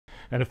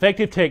An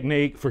effective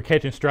technique for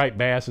catching striped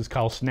bass is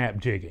called snap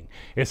jigging.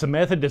 It's a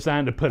method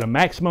designed to put a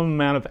maximum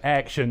amount of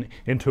action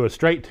into a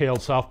straight-tailed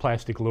soft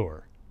plastic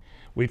lure.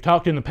 We've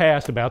talked in the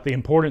past about the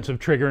importance of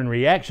triggering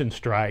reaction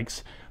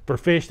strikes for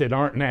fish that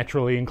aren't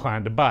naturally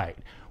inclined to bite.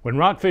 When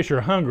rockfish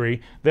are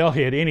hungry, they'll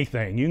hit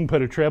anything. You can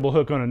put a treble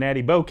hook on a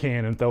natty bow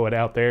can and throw it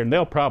out there and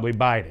they'll probably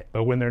bite it.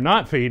 But when they're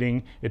not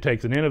feeding, it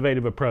takes an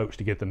innovative approach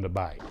to get them to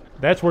bite.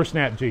 That's where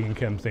snap jigging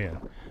comes in.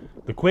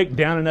 The quick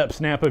down and up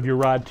snap of your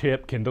rod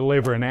tip can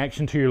deliver an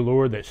action to your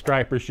lure that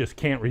stripers just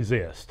can't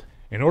resist.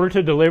 In order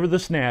to deliver the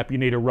snap, you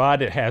need a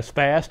rod that has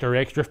fast or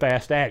extra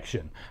fast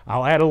action.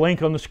 I'll add a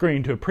link on the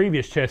screen to a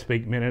previous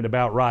Chesapeake Minute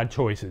about rod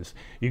choices.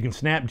 You can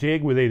snap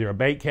jig with either a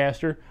bait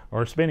caster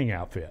or a spinning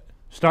outfit.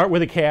 Start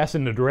with a cast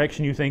in the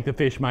direction you think the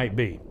fish might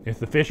be. If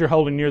the fish are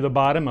holding near the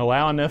bottom,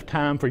 allow enough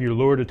time for your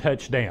lure to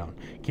touch down.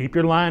 Keep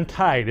your line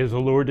tight as the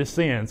lure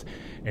descends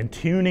and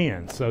tune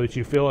in so that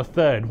you feel a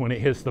thud when it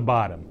hits the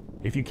bottom.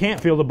 If you can't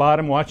feel the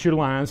bottom, watch your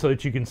line so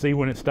that you can see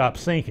when it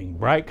stops sinking.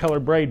 Bright color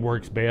braid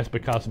works best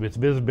because of its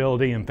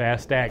visibility and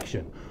fast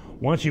action.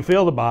 Once you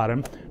feel the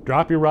bottom,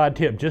 drop your rod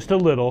tip just a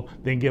little,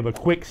 then give a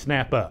quick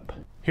snap up.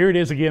 Here it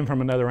is again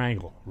from another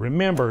angle.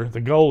 Remember, the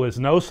goal is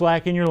no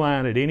slack in your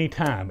line at any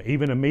time,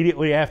 even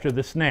immediately after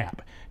the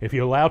snap. If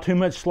you allow too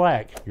much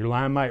slack, your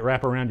line might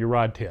wrap around your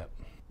rod tip.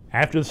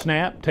 After the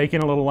snap, take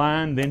in a little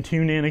line, then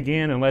tune in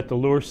again and let the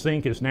lure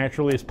sink as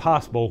naturally as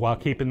possible while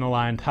keeping the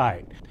line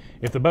tight.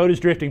 If the boat is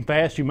drifting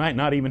fast, you might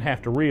not even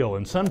have to reel,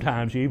 and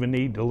sometimes you even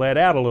need to let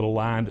out a little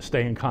line to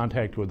stay in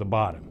contact with the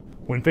bottom.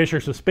 When fish are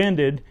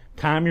suspended,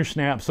 time your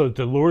snap so that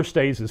the lure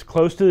stays as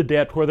close to the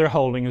depth where they're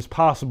holding as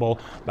possible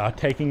by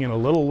taking in a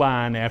little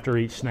line after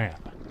each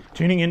snap.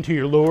 Tuning into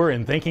your lure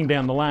and thinking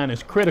down the line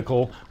is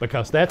critical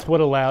because that's what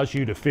allows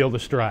you to feel the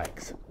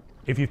strikes.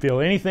 If you feel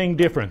anything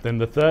different than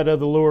the thud of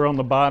the lure on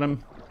the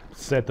bottom,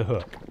 set the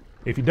hook.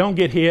 If you don't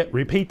get hit,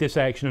 repeat this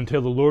action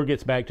until the lure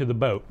gets back to the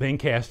boat, then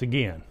cast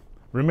again.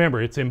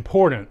 Remember, it's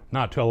important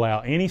not to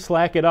allow any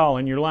slack at all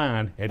in your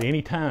line at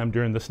any time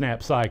during the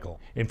snap cycle.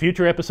 In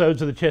future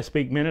episodes of the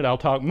Chesapeake Minute, I'll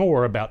talk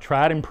more about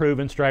tried and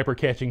proven striper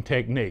catching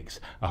techniques.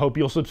 I hope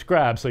you'll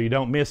subscribe so you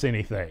don't miss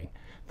anything.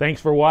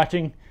 Thanks for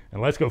watching,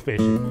 and let's go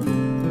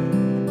fishing.